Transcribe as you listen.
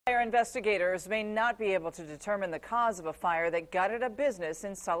Fire investigators may not be able to determine the cause of a fire that gutted a business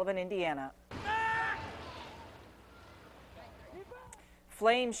in Sullivan, Indiana.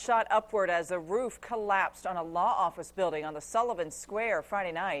 Flames shot upward as the roof collapsed on a law office building on the Sullivan Square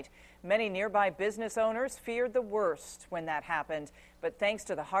Friday night. Many nearby business owners feared the worst when that happened, but thanks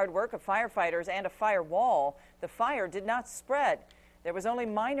to the hard work of firefighters and a fire wall, the fire did not spread. There was only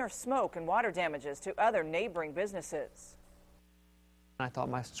minor smoke and water damages to other neighboring businesses. I thought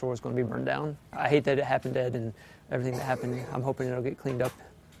my store was going to be burned down. I hate that it happened, Ed, and everything that happened. I'm hoping it'll get cleaned up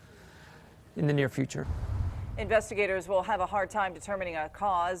in the near future. Investigators will have a hard time determining a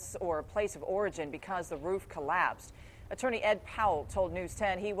cause or a place of origin because the roof collapsed. Attorney Ed Powell told News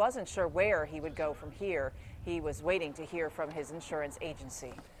 10 he wasn't sure where he would go from here. He was waiting to hear from his insurance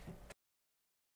agency.